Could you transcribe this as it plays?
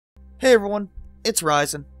Hey everyone, it's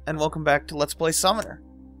Ryzen, and welcome back to Let's Play Summoner.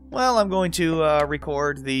 Well, I'm going to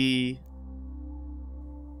record the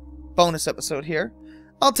bonus episode here.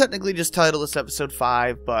 I'll technically just title this episode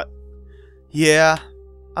 5, but yeah,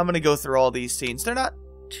 I'm going to go through all these scenes. They're not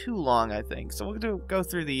too long, I think, so we'll go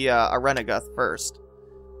through the Arenaguth first.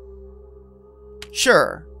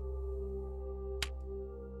 Sure.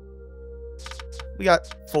 We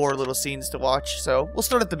got 4 little scenes to watch, so we'll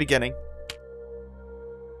start at the beginning.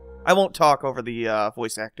 I won't talk over the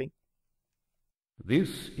voice acting.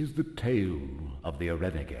 This is the tale of the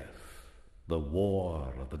Arenaguth, the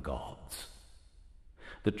war of the gods.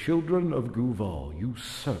 The children of Guval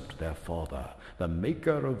usurped their father, the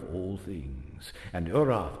maker of all things, and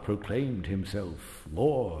Urath proclaimed himself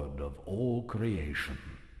lord of all creation.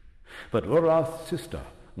 But Urath's sister,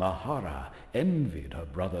 Nahara, envied her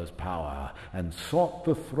brother's power and sought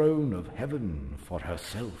the throne of heaven for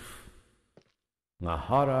herself.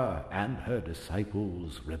 Nahara and her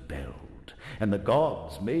disciples rebelled, and the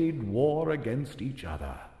gods made war against each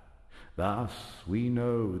other. Thus we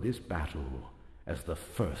know this battle as the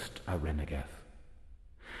first Arenaguth.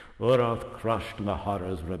 Urath crushed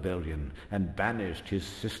Nahara's rebellion and banished his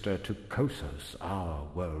sister to Kossos, our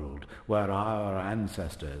world, where our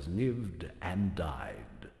ancestors lived and died.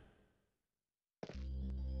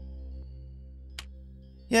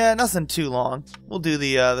 Yeah, nothing too long. We'll do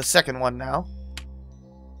the second one now.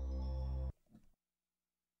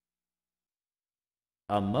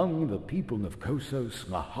 Among the people of Kossos,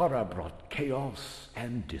 Nahara brought chaos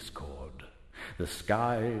and discord. The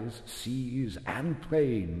skies, seas, and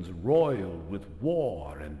plains roiled with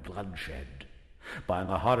war and bloodshed. By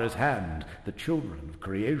Nahara's hand, the children of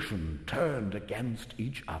creation turned against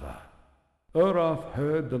each other. Urath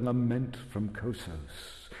heard the lament from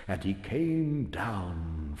Kossos, and he came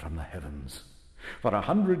down from the heavens. For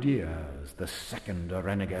 100 years, the second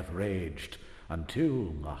Arenaguth raged,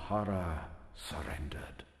 until Nahara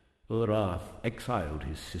surrendered. Urath exiled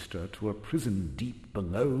his sister to a prison deep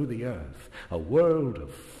below the earth, a world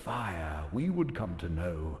of fire we would come to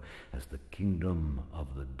know as the kingdom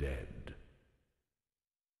of the dead.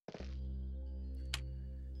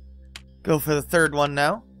 Go for the third one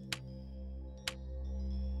now.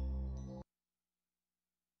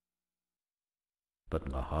 But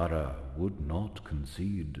Nahara would not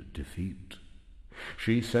concede defeat.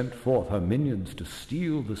 She sent forth her minions to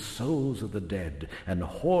steal the souls of the dead and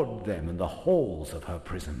hoard them in the halls of her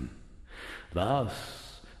prison.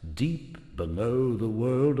 Thus, deep below the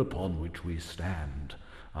world upon which we stand,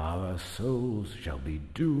 our souls shall be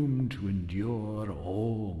doomed to endure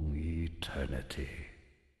all eternity.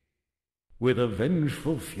 With a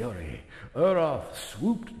vengeful fury, Urath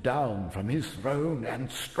swooped down from his throne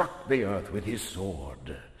and struck the earth with his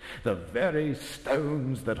sword. The very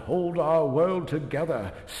stones that hold our world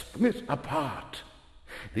together split apart.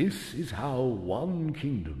 This is how one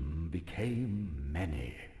kingdom became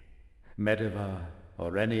many. Medivh,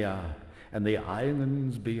 Orenia, and the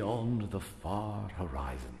islands beyond the far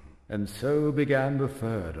horizon. And so began the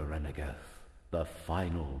third Arenaguth, the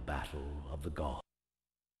final battle of the gods.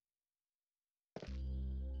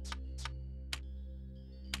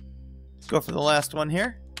 Go for the last one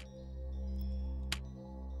here.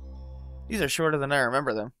 These are shorter than I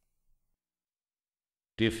remember them.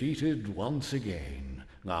 Defeated once again,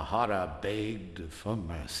 Nahara begged for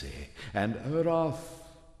mercy, and Urath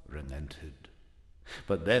relented.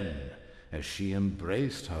 But then, as she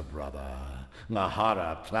embraced her brother,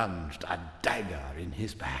 Nahara plunged a dagger in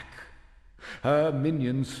his back. Her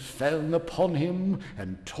minions fell upon him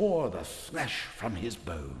and tore the flesh from his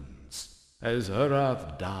bones. As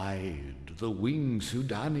Urath died, the winged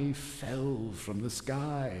Sudani fell from the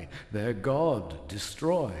sky, their god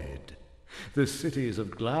destroyed. The cities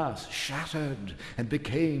of glass shattered and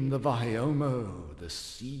became the Vaiomo, the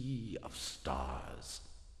sea of stars.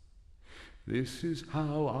 This is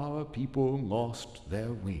how our people lost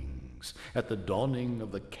their wings at the dawning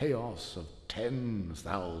of the chaos of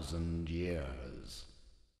 10,000 years.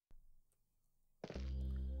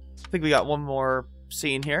 I think we got one more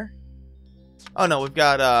scene here. Oh no, we've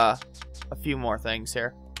got a few more things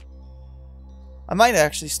here. I might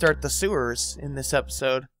actually start the sewers in this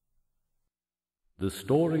episode. The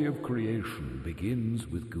story of creation begins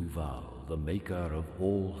with Guval, the maker of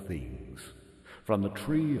all things. From the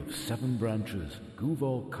tree of 7 branches,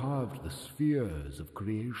 Guval carved the spheres of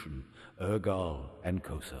creation, Urgal and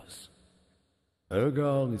Kossos.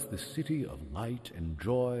 Urgal is the city of light and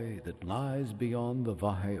joy that lies beyond the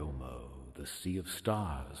Vaiomo, the sea of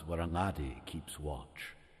stars where Aladi keeps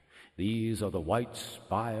watch. These are the white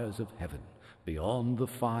spires of heaven, beyond the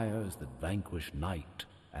fires that vanquish night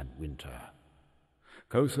and winter.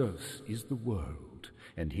 Kossos is the world,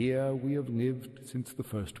 and here we have lived since the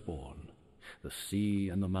firstborn. The sea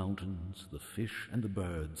and the mountains, the fish and the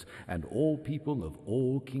birds, and all people of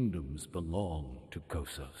all kingdoms belong to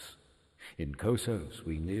Kossos. In Kossos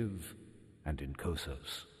we live, and in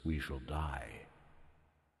Kossos we shall die.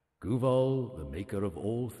 Guval, the maker of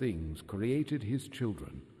all things, created his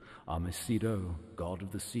children, Armesido, god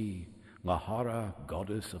of the sea, Lahara,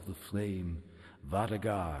 goddess of the flame,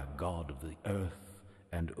 Vadagar, god of the earth,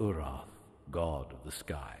 and Urath, god of the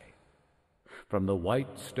sky. From the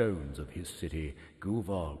white stones of his city,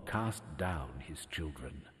 Guval cast down his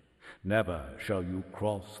children. Never shall you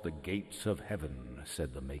cross the gates of heaven,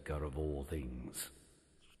 said the maker of all things.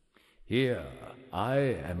 Here I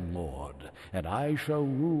am Lord, and I shall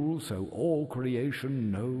rule so all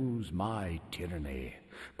creation knows my tyranny.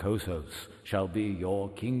 Kossos shall be your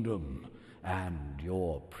kingdom and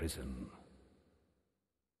your prison.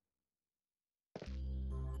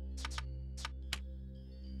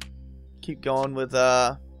 Keep going with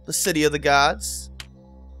the city of the gods.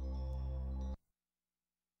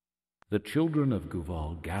 The children of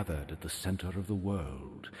Guval gathered at the center of the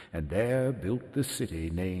world, and there built the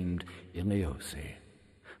city named Iliose,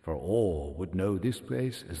 for all would know this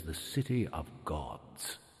place as the city of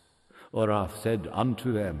gods. Urath said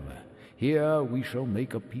unto them, Here we shall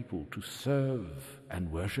make a people to serve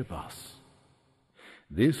and worship us.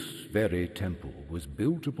 This very temple was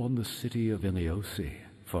built upon the city of Iliose,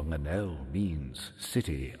 for Manel means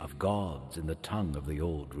city of gods in the tongue of the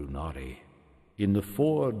old Runari. In the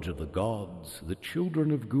forge of the gods, the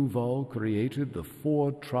children of Guval created the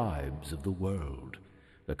 4 tribes of the world,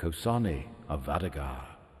 the Kosani of Vadagar,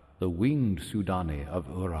 the winged Sudani of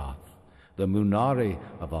Urath, the Munari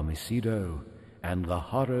of Armesido, and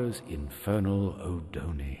Lahara's infernal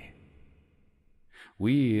Odoni.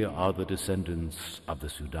 We are the descendants of the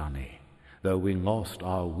Sudani, though we lost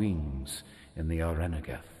our wings in the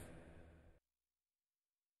Arenageth.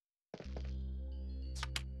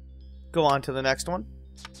 Go on to the next one.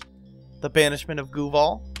 The banishment of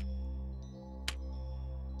Guval.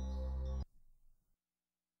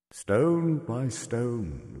 Stone by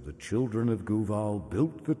stone, the children of Guval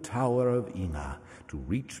built the tower of Ina to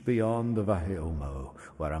reach beyond the Vaheomo,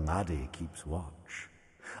 where Angadi keeps watch.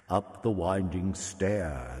 Up the winding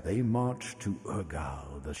stair they marched to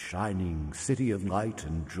Urgal, the shining city of light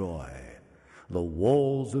and joy. The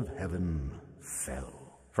walls of heaven fell.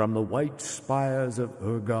 From the white spires of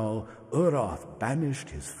Urgal, Urath banished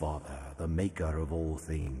his father, the maker of all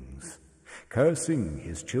things. Cursing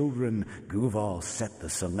his children, Guval set the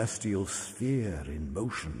celestial sphere in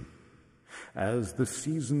motion. As the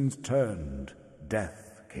seasons turned,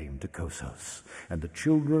 death came to Kossos, and the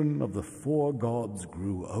children of the 4 gods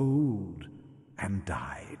grew old and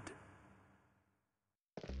died.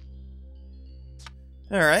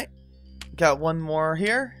 Alright. Got one more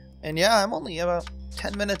here. And yeah, I'm only about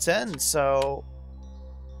 10 minutes in, so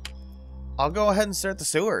I'll go ahead and start the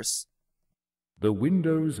sewers. The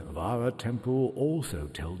windows of our temple also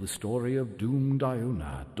tell the story of doomed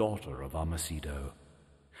Iona, daughter of Armesido.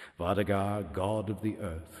 Vadagar, god of the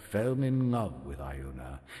earth, fell in love with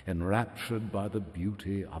Iona, enraptured by the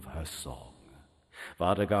beauty of her song.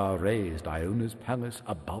 Vadagar raised Iona's palace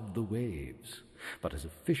above the waves, but as a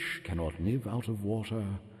fish cannot live out of water,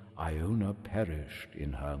 Iona perished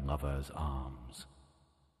in her lover's arms.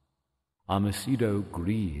 Armesido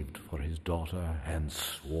grieved for his daughter and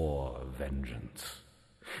swore vengeance.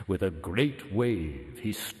 With a great wave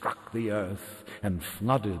he struck the earth and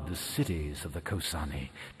flooded the cities of the Kosani,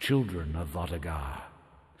 children of Vadagar.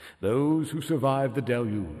 Those who survived the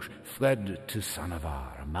deluge fled to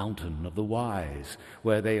Sanavar, mountain of the wise,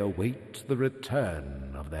 where they await the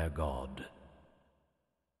return of their god.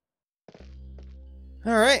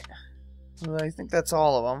 Alright. Well, I think that's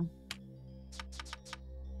all of them.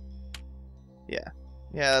 Yeah.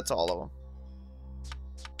 Yeah, that's all of them.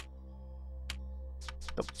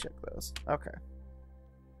 Double check those. Okay.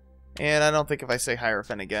 And I don't think if I say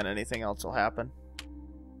Hierophant again, anything else will happen.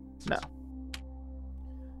 No.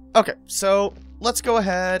 Okay, so let's go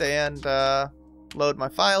ahead and load my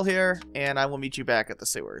file here, and I will meet you back at the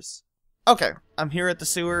sewers. Okay, I'm here at the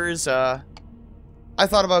sewers. I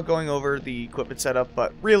thought about going over the equipment setup,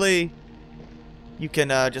 but really, you can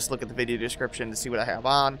just look at the video description to see what I have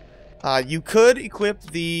on. You could equip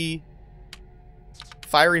the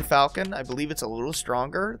Fiery Falcon. I believe it's a little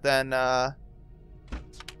stronger than the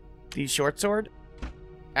Short Sword.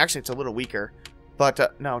 Actually, it's a little weaker.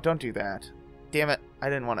 But, no, don't do that. Damn it, I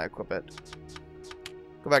didn't want to equip it.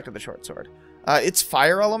 Go back to the Short Sword. It's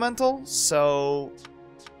Fire Elemental, so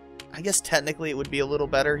I guess technically it would be a little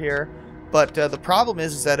better here. But the problem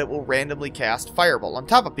is that it will randomly cast Fireball, on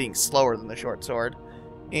top of being slower than the short sword.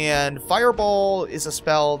 And Fireball is a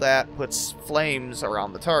spell that puts flames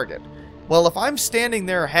around the target. Well, if I'm standing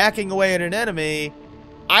there hacking away at an enemy,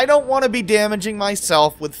 I don't want to be damaging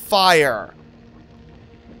myself with fire.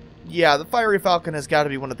 Yeah, the Fiery Falcon has got to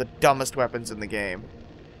be one of the dumbest weapons in the game.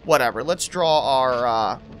 Whatever, let's draw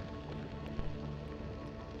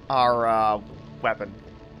our weapon.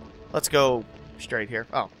 Let's go straight here.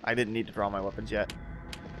 Oh, I didn't need to draw my weapons yet.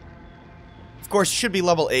 Of course, it should be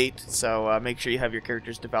level 8, so make sure you have your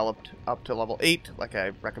characters developed up to level 8, like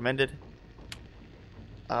I recommended.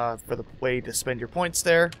 For the way to spend your points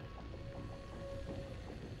there.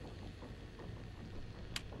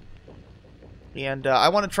 And I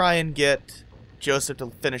want to try and get Joseph to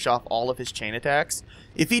finish off all of his chain attacks.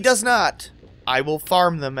 If he does not, I will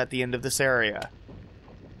farm them at the end of this area.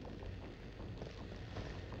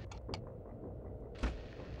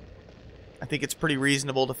 I think it's pretty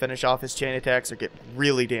reasonable to finish off his chain attacks or get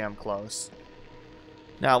really damn close.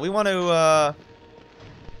 Now, we want to,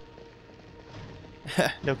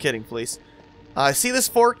 no kidding, Flece. See this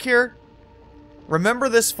fork here? Remember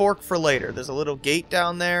this fork for later. There's a little gate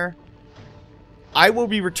down there. I will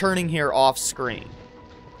be returning here off screen.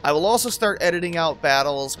 I will also start editing out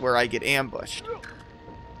battles where I get ambushed.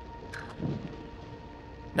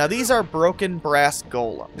 Now, these are broken brass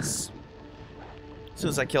golems. As soon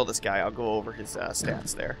as I kill this guy, I'll go over his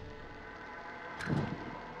stats there.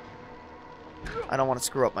 I don't want to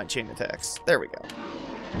screw up my chain attacks. There we go.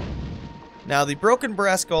 Now, the broken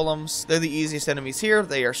brass golems, they're the easiest enemies here.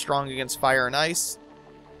 They are strong against fire and ice.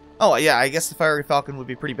 Oh, yeah, I guess the Fiery Falcon would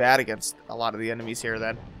be pretty bad against a lot of the enemies here,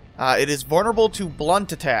 then. It is vulnerable to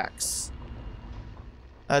blunt attacks.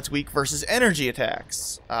 It's weak versus energy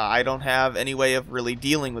attacks. I don't have any way of really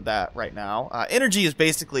dealing with that right now. Energy is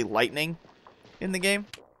basically lightning in the game.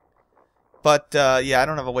 But, yeah, I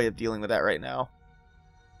don't have a way of dealing with that right now.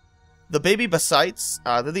 The baby Bacites,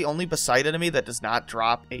 they're the only Bacite enemy that does not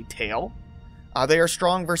drop a tail. They are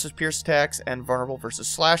strong versus pierce attacks and vulnerable versus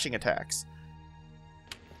slashing attacks.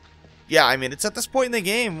 Yeah, I mean, it's at this point in the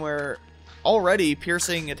game where already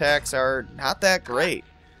piercing attacks are not that great.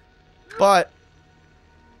 But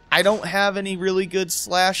I don't have any really good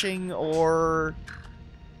slashing or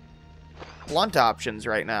blunt options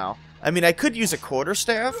right now. I mean, I could use a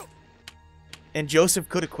quarterstaff, and Joseph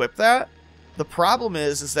could equip that. The problem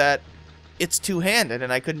is that it's two-handed,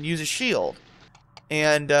 and I couldn't use a shield.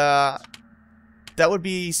 And that would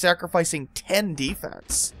be sacrificing 10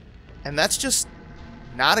 defense. And that's just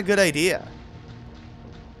not a good idea.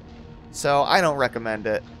 So, I don't recommend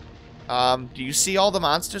it. Do you see all the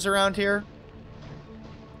monsters around here?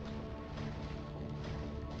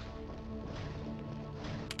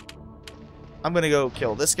 I'm gonna go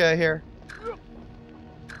kill this guy here.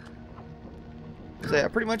 So yeah,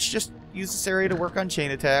 pretty much just use this area to work on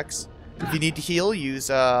chain attacks. If you need to heal,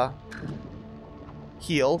 use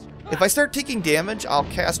heal. If I start taking damage, I'll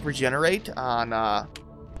cast Regenerate on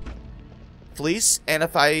Flece, and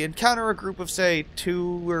if I encounter a group of, say,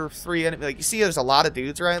 2 or 3 enemies, like you see there's a lot of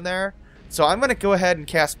dudes right there, so I'm going to go ahead and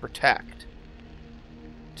cast Protect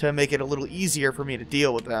to make it a little easier for me to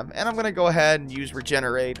deal with them. And I'm going to go ahead and use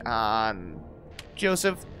Regenerate on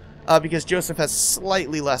Joseph, because Joseph has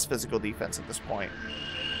slightly less physical defense at this point.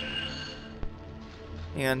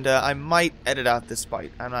 And I might edit out this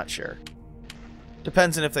fight, I'm not sure.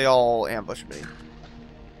 Depends on if they all ambush me.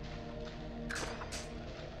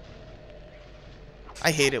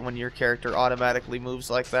 I hate it when your character automatically moves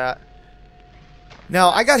like that. Now,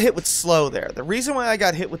 I got hit with slow there. The reason why I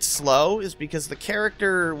got hit with slow is because the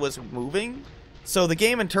character was moving, so the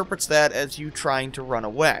game interprets that as you trying to run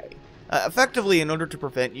away. Effectively, in order to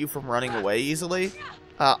prevent you from running away easily,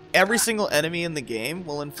 every single enemy in the game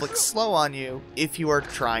will inflict slow on you if you are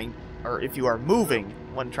trying, or if you are moving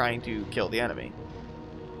when trying to kill the enemy.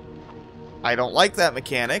 I don't like that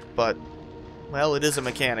mechanic, but well, it is a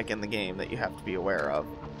mechanic in the game that you have to be aware of.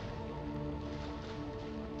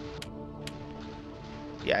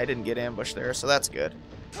 Yeah, I didn't get ambushed there, so that's good.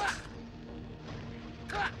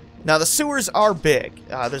 Now, the sewers are big.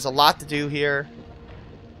 There's a lot to do here.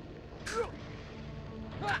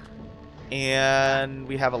 And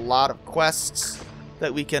we have a lot of quests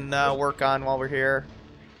that we can work on while we're here.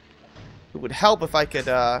 It would help if I could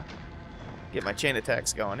get my chain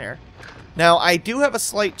attacks going here. Now, I do have a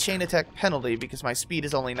slight chain attack penalty because my speed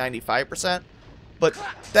is only 95%, but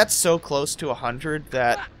that's so close to 100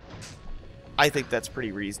 that I think that's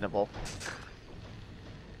pretty reasonable.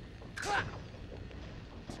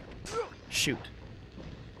 Shoot.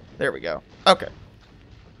 There we go. Okay.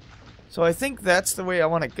 So I think that's the way I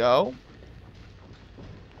want to go.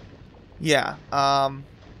 Yeah, I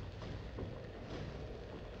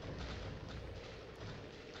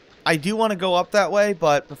do want to go up that way,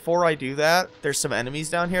 but before I do that, there's some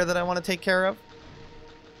enemies down here that I want to take care of.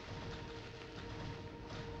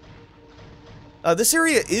 This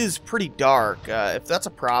area is pretty dark. If that's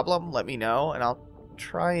a problem, let me know, and I'll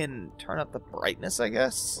try and turn up the brightness, I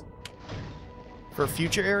guess, for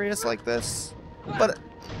future areas like this. But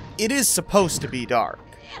it is supposed to be dark.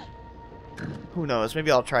 Who knows? Maybe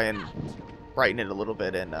I'll try and brighten it a little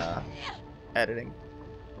bit in editing.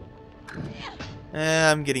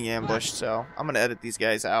 I'm getting ambushed, so I'm going to edit these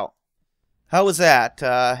guys out. How was that,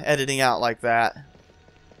 editing out like that?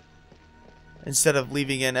 Instead of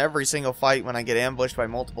leaving in every single fight when I get ambushed by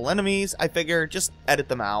multiple enemies, I figure just edit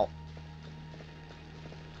them out.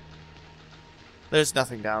 There's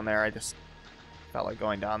nothing down there. I just felt like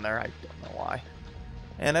going down there. I don't know why.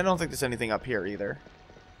 And I don't think there's anything up here either.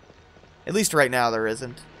 At least right now there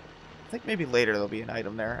isn't. I think maybe later there'll be an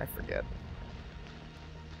item there. I forget.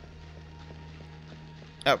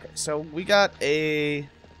 Okay, so we got a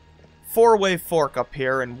 4-way fork up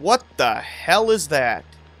here, and what the hell is that?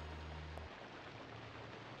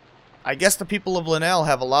 I guess the people of Linnell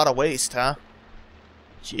have a lot of waste, huh?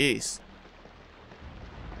 Jeez.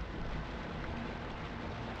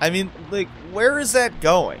 I mean, like, where is that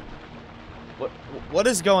going? What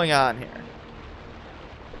is going on here?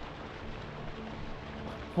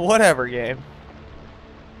 Whatever, game.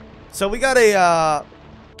 So we got a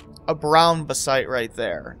brown Bacite right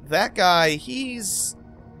there. That guy, he's...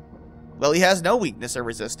 well, he has no weakness or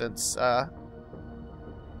resistance. I'm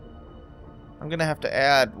going to have to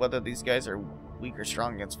add whether these guys are weak or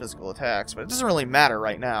strong against physical attacks, but it doesn't really matter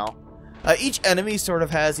right now. Each enemy sort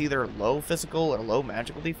of has either low physical or low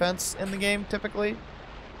magical defense in the game, typically.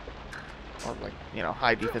 Or, like, you know,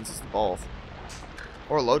 high defenses to both.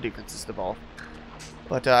 Or low defenses to both.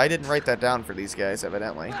 But I didn't write that down for these guys,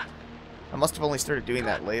 evidently. I must have only started doing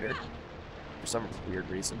that later. For some weird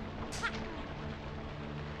reason.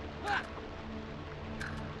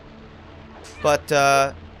 But,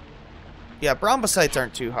 yeah, brown Bacites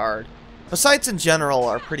aren't too hard. Bacites in general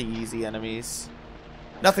are pretty easy enemies.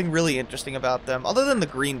 Nothing really interesting about them, other than the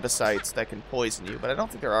green Bacites that can poison you, but I don't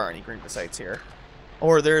think there are any green Bacites here.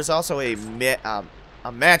 Or there's also a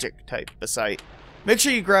magic type Bacite. Make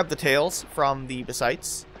sure you grab the tails from the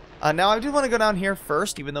Bacites. Now I do want to go down here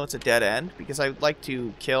first, even though it's a dead end, because I would like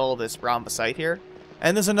to kill this brown Bacite here.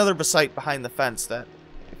 And there's another Bacite behind the fence that,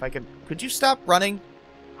 if I could you stop running?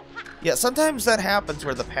 Yeah, sometimes that happens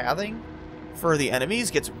where the pathing for the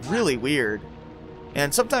enemies gets really weird.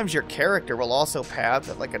 And sometimes your character will also path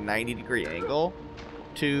at like a 90-degree angle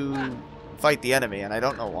to fight the enemy, and I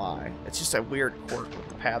don't know why. It's just a weird quirk with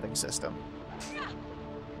the pathing system.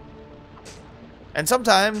 And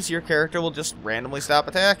sometimes your character will just randomly stop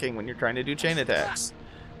attacking when you're trying to do chain attacks.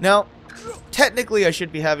 Now, technically I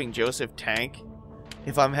should be having Joseph tank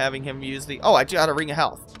if I'm having him use the... oh, I got a Ring of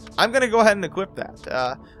Health. I'm going to go ahead and equip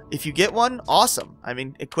that. If you get one, awesome. I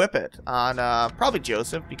mean, equip it on probably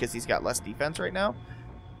Joseph because he's got less defense right now.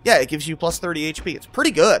 Yeah, it gives you plus 30 HP. It's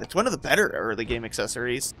pretty good. It's one of the better early game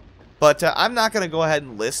accessories. But I'm not going to go ahead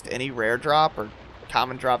and list any rare drop or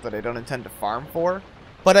common drop that I don't intend to farm for.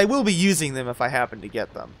 But I will be using them if I happen to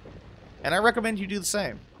get them. And I recommend you do the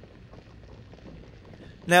same.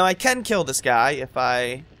 Now, I can kill this guy if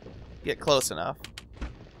I get close enough.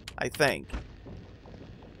 I think.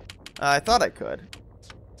 I thought I could.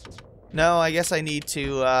 No, I guess I need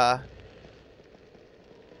to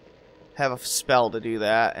have a spell to do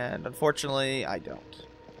that, and unfortunately, I don't.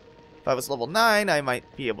 If I was level 9, I might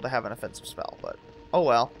be able to have an offensive spell, but oh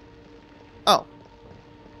well. Oh.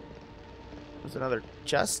 There's another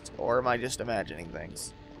chest, or am I just imagining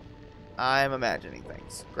things? I'm imagining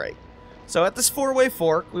things. Great. So at this 4-way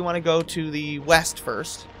fork, we want to go to the west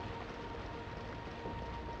first.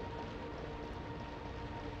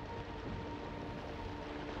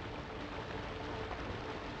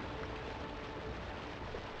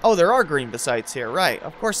 Oh, there are green Bacites here. Right,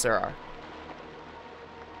 of course there are.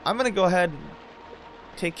 I'm going to go ahead and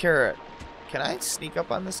take care of it. Can I sneak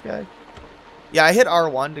up on this guy? Yeah, I hit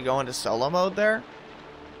R1 to go into solo mode there.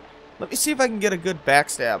 Let me see if I can get a good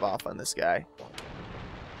backstab off on this guy.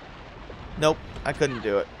 Nope, I couldn't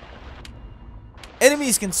do it.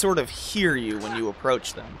 Enemies can sort of hear you when you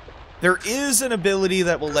approach them. There is an ability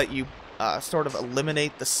that will let you sort of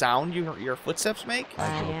eliminate the sound your footsteps make.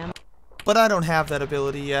 But I don't have that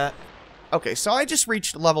ability yet. Okay, so I just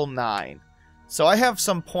reached level 9. So I have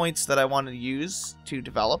some points that I want to use to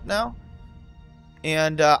develop now.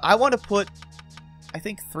 And I want to put, I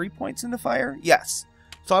think, 3 points into fire? Yes.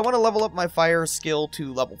 So I want to level up my fire skill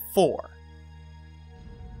to level 4.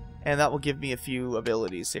 And that will give me a few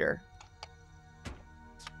abilities here.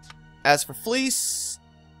 As for Flece,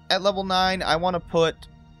 at level 9, I want to put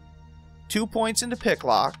 2 points into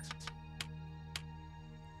Picklock.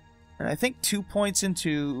 And I think 2 points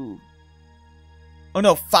into... Oh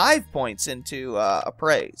no, 5 points into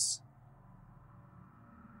Appraise.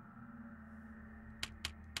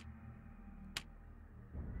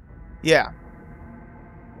 Yeah.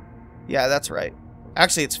 Yeah, that's right.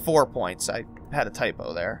 Actually, it's 4 points. I had a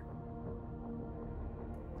typo there.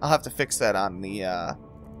 I'll have to fix that on the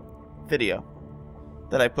video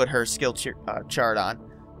that I put her skill chart on.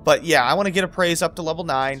 But yeah, I want to get Appraise up to level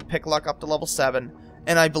 9, Picklock up to level 7,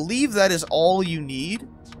 and I believe that is all you need,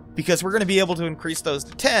 because we're going to be able to increase those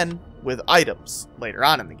to 10 with items later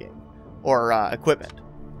on in the game, or equipment.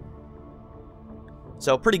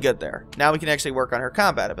 So pretty good there. Now we can actually work on her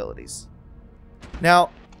combat abilities. Now,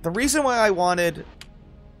 the reason why I wanted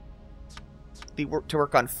to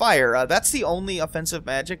work on fire, that's the only offensive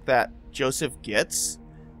magic that Joseph gets.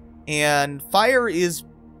 And fire is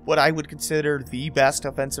what I would consider the best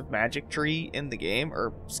offensive magic tree in the game,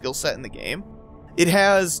 or skill set in the game. It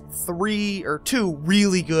has 2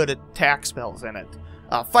 really good attack spells in it.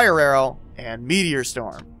 Fire Arrow and Meteor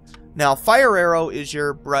Storm. Now, Fire Arrow is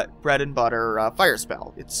your bread and butter fire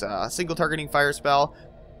spell. It's a single targeting fire spell.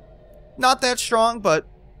 Not that strong, but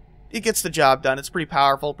it gets the job done. It's pretty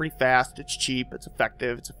powerful, pretty fast, it's cheap, it's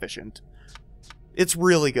effective, it's efficient. It's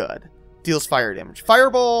really good. Deals fire damage.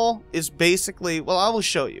 Fireball is basically... Well, I will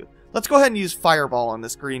show you. Let's go ahead and use Fireball on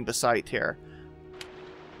this green Bacite here.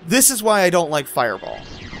 This is why I don't like Fireball.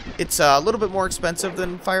 It's a little bit more expensive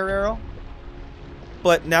than Fire Arrow.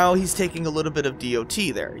 But now he's taking a little bit of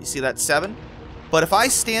DOT there. You see that 7? But if I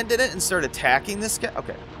stand in it and start attacking this guy...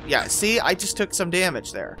 Okay. Yeah, see? I just took some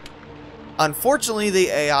damage there. Unfortunately, the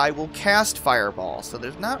AI will cast Fireball, so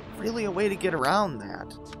there's not really a way to get around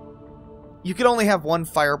that. You can only have one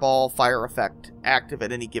Fireball fire effect active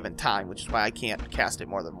at any given time, which is why I can't cast it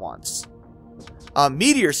more than once.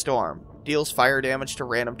 Meteor Storm deals fire damage to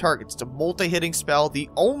random targets. It's a multi-hitting spell, the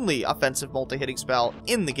only offensive multi-hitting spell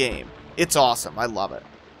in the game. It's awesome. I love it.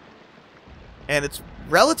 And it's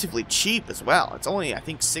relatively cheap as well. It's only, I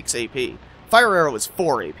think, 6 AP. Fire Arrow is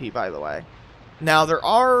 4 AP, by the way. Now, there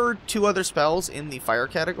are 2 other spells in the fire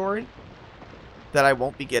category that I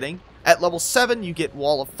won't be getting. At level 7, you get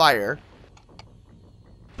Wall of Fire.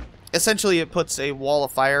 Essentially, it puts a wall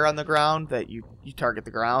of fire on the ground that you target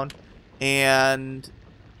the ground. And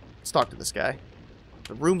let's talk to this guy.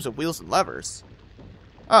 The rooms of wheels and levers.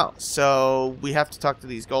 Oh, so we have to talk to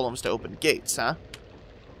these golems to open gates, huh?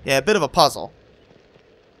 Yeah, a bit of a puzzle.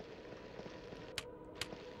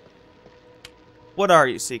 What are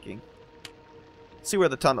you seeking? See where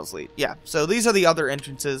the tunnels lead. Yeah, so these are the other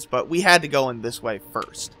entrances, but we had to go in this way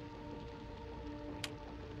first.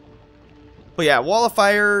 But yeah, Wall of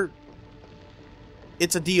Fire...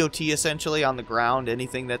 It's a DOT, essentially, on the ground.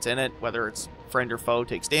 Anything that's in it, whether it's friend or foe,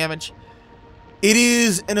 takes damage. It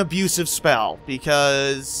is an abusive spell,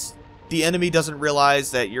 because the enemy doesn't realize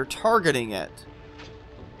that you're targeting it.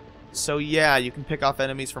 So yeah, you can pick off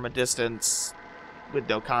enemies from a distance with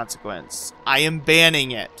no consequence. I am banning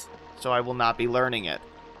it, so I will not be learning it.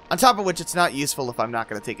 On top of which, it's not useful if I'm not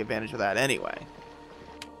going to take advantage of that anyway.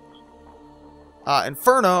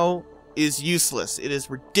 Inferno is useless. It is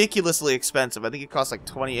ridiculously expensive. I think it costs like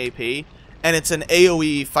 20 AP. And it's an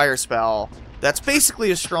AoE fire spell that's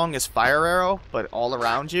basically as strong as Fire Arrow, but all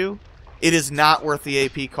around you. It is not worth the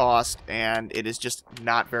AP cost, and it is just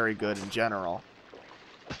not very good in general.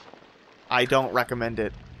 I don't recommend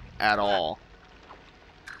it at all.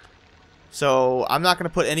 So, I'm not going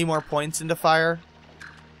to put any more points into fire.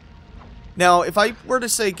 Now, if I were to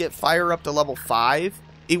say get fire up to level 5,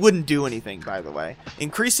 it wouldn't do anything, by the way.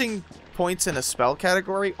 Increasing points in a spell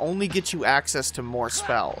category only gets you access to more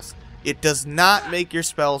spells. It does not make your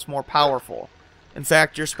spells more powerful. In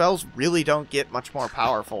fact, your spells really don't get much more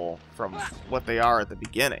powerful from what they are at the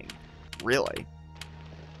beginning. Really.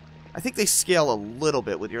 I think they scale a little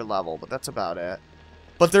bit with your level, but that's about it.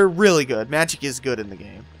 But they're really good. Magic is good in the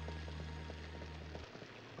game.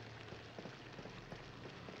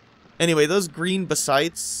 Anyway, those green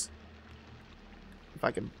Bacites, if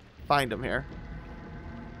I can find them here,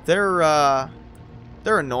 they're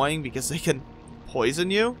annoying because they can poison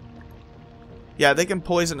you. Yeah, they can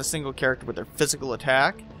poison a single character with their physical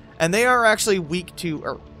attack, and they are actually weak to,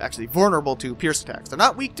 or actually vulnerable to pierce attacks. They're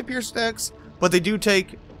not weak to pierce attacks, but they do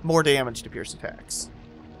take more damage to pierce attacks.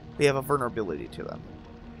 They have a vulnerability to them.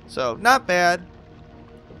 So, not bad.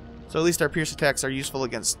 So at least our pierce attacks are useful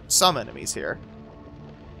against some enemies here.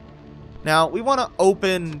 Now, we want to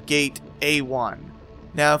open gate A1.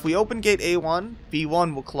 Now, if we open gate A1,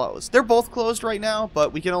 B1 will close. They're both closed right now,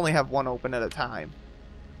 but we can only have one open at a time.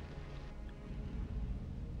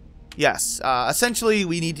 Yes, essentially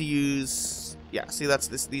we need to use... Yeah, see, that's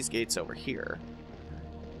these gates over here.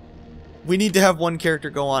 We need to have one character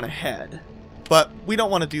go on ahead. But we don't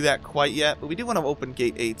want to do that quite yet, but we do want to open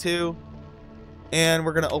gate A2. And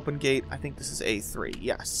we're going to open gate, I think this is A3,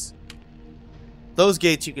 yes. Those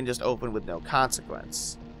gates you can just open with no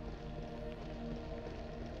consequence.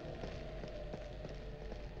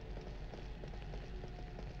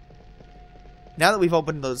 Now that we've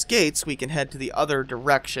opened those gates, we can head to the other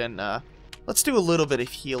direction. Let's do a little bit of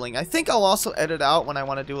healing. I think I'll also edit out when I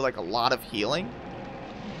want to do like a lot of healing.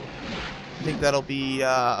 I think that'll be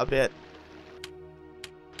a bit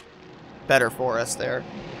better for us there.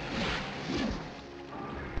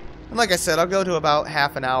 And like I said, I'll go to about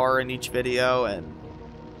half an hour in each video, and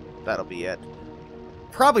that'll be it.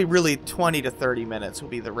 Probably really 20 to 30 minutes will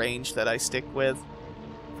be the range that I stick with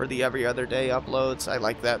for the every other day uploads. I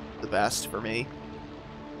like that the best for me,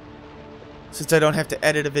 since I don't have to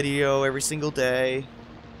edit a video every single day.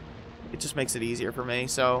 It just makes it easier for me.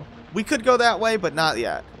 So we could go that way, but not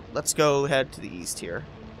yet. Let's go head to the east here.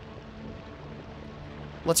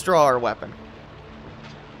 Let's draw our weapon.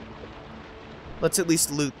 Let's at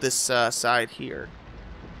least loot this side here.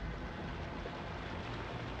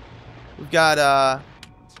 We've got a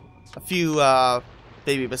few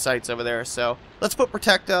baby Bacites over there, so let's put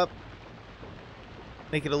Protect up.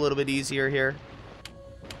 Make it a little bit easier here.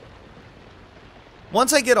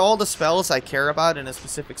 Once I get all the spells I care about in a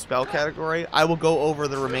specific spell category, I will go over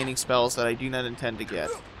the remaining spells that I do not intend to get.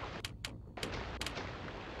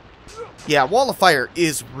 Yeah, Wall of Fire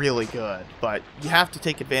is really good, but you have to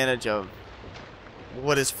take advantage of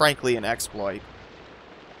what is frankly an exploit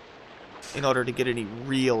in order to get any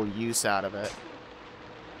real use out of it.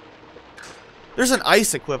 There's an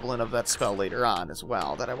ice equivalent of that spell later on as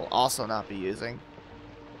well that I will also not be using.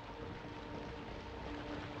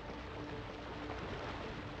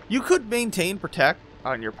 You could maintain Protect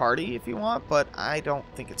on your party if you want, but I don't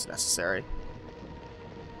think it's necessary.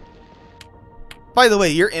 By the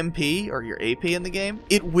way, your MP, or your AP in the game,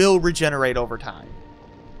 it will regenerate over time.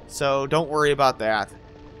 So don't worry about that.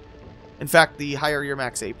 In fact, the higher your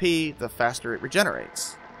max AP, the faster it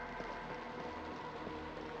regenerates.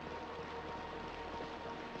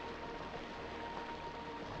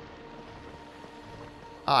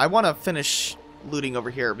 I want to finish looting over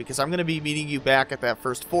here because I'm going to be meeting you back at that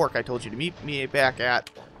first fork I told you to meet me back at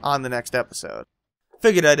on the next episode.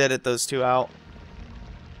 Figured I'd edit those two out.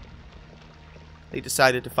 They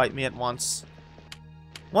decided to fight me at once.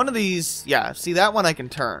 One of these, yeah, see that one I can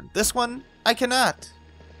turn. This one, I cannot.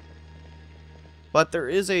 But there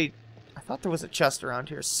is a... I thought there was a chest around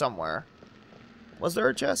here somewhere. Was there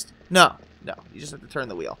a chest? No, no. You just have to turn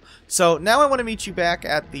the wheel. So now I want to meet you back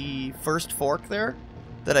at the first fork there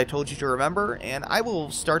that I told you to remember, and I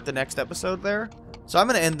will start the next episode there. So I'm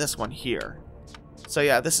going to end this one here. So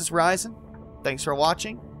yeah, this is Ryzen. Thanks for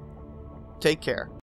watching. Take care.